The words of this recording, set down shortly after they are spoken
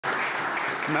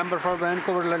Member for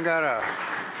Vancouver-Langara.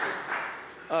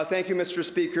 Thank you, Mr.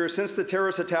 Speaker. Since the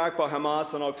terrorist attack by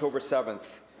Hamas on October 7th,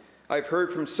 I've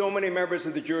heard from so many members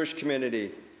of the Jewish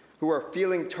community who are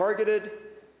feeling targeted,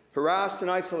 harassed and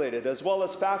isolated, as well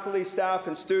as faculty, staff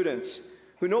and students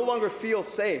who no longer feel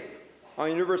safe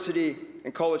on university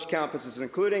and college campuses,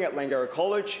 including at Langara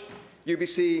College,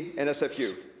 UBC and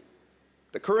SFU.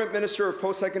 The current Minister of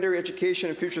Post-Secondary Education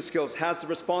and Future Skills has the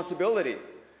responsibility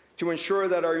to ensure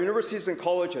that our universities and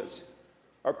colleges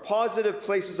are positive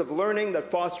places of learning that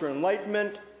foster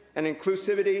enlightenment and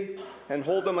inclusivity and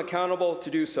hold them accountable to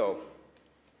do so.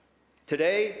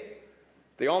 Today,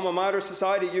 the Alma Mater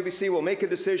Society at UBC will make a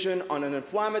decision on an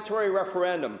inflammatory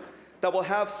referendum that will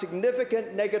have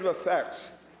significant negative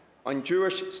effects on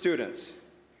Jewish students.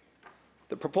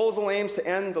 The proposal aims to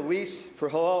end the lease for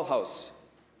Hillel House,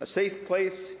 a safe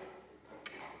place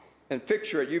and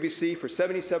fixture at UBC for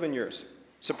 77 years,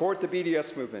 support the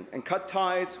BDS movement, and cut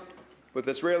ties with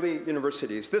Israeli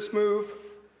universities. This move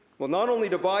will not only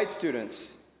divide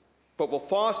students, but will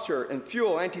foster and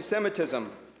fuel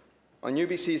anti-Semitism on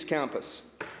UBC's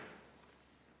campus.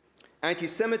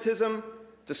 Anti-Semitism,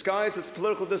 disguised as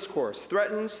political discourse,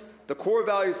 threatens the core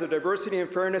values of diversity and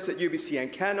fairness at UBC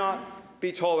and cannot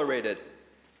be tolerated.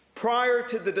 Prior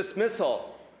to the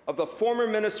dismissal of the former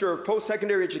Minister of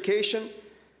Post-Secondary Education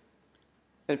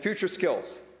and Future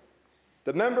Skills,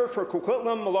 the member for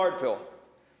Coquitlam-Millardville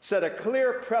set a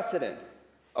clear precedent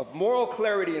of moral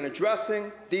clarity in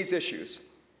addressing these issues.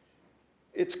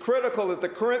 It's critical that the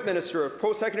current Minister of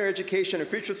Post-Secondary Education and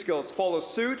Future Skills follow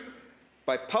suit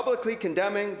by publicly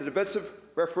condemning the divisive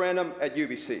referendum at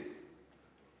UBC.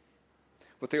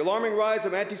 With the alarming rise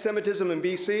of anti-Semitism in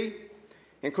BC,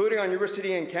 including on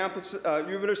university and college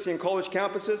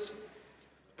campuses,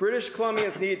 British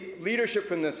Columbians need leadership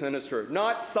from this minister,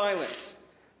 not silence.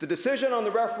 The decision on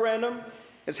the referendum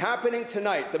is happening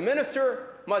tonight. The minister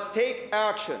must take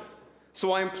action.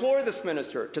 So I implore this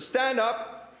minister to stand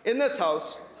up in this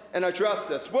House and address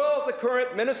this. Will the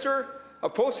current Minister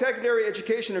of Post-Secondary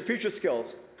Education and Future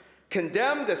Skills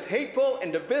condemn this hateful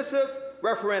and divisive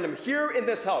referendum here in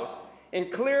this House in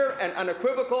clear and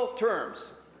unequivocal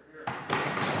terms?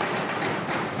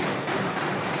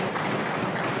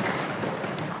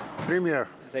 Premier.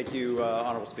 Thank you,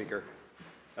 Honourable Speaker.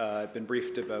 I've been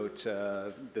briefed about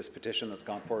this petition that's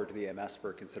gone forward to the AMS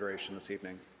for consideration this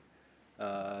evening.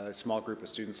 A small group of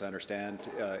students, I understand,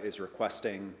 is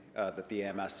requesting that the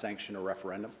AMS sanction a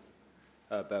referendum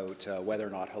about whether or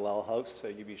not Hillel House,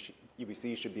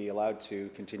 UBC, should be allowed to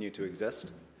continue to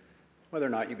exist, whether or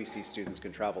not UBC students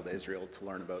can travel to Israel to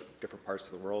learn about different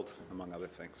parts of the world, among other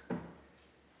things.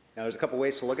 Now, there's a couple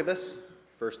ways to look at this.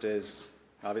 First is,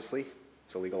 obviously,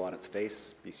 it's illegal on its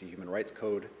face. BC Human Rights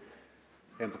Code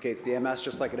implicates the AMS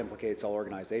just like it implicates all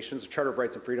organizations. The Charter of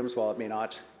Rights and Freedoms, while it may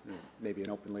not, maybe an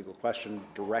open legal question,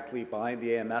 directly bind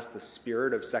the AMS, the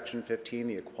spirit of Section 15,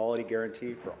 the equality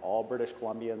guarantee for all British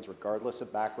Columbians, regardless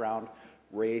of background,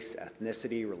 race,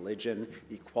 ethnicity, religion,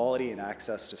 equality and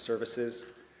access to services,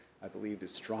 I believe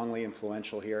is strongly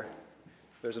influential here.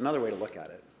 There's another way to look at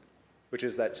it, which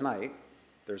is that tonight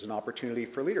there's an opportunity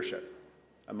for leadership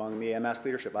among the AMS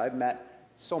leadership. I've met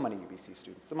so many UBC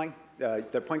students.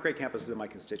 The Point Grey campus is in my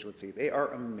constituency. They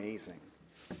are amazing.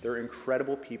 They're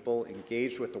incredible people,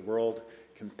 engaged with the world,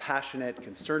 compassionate,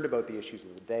 concerned about the issues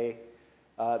of the day.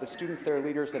 The students, they're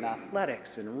leaders in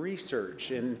athletics and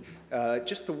research and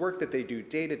just the work that they do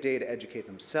day to day to educate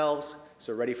themselves,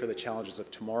 so ready for the challenges of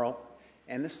tomorrow.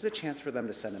 And this is a chance for them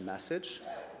to send a message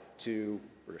to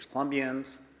British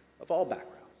Columbians of all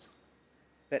backgrounds,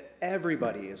 that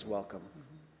everybody is welcome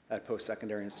at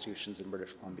post-secondary institutions in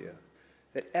British Columbia,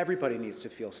 that everybody needs to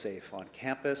feel safe on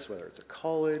campus, whether it's a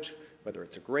college, whether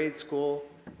it's a grade school,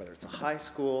 whether it's a high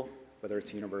school, whether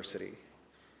it's a university.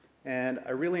 And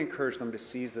I really encourage them to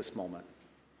seize this moment.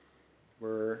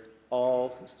 We're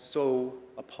all so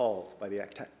appalled by the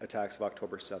attacks of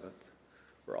October 7th.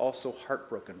 We're all so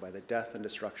heartbroken by the death and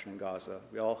destruction in Gaza.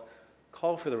 We all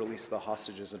call for the release of the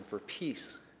hostages and for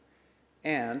peace.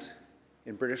 And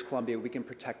in British Columbia, we can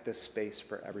protect this space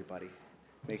for everybody.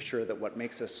 Make sure that what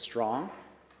makes us strong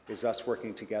is us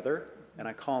working together, and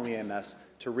I call on the AMS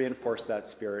to reinforce that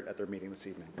spirit at their meeting this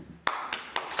evening.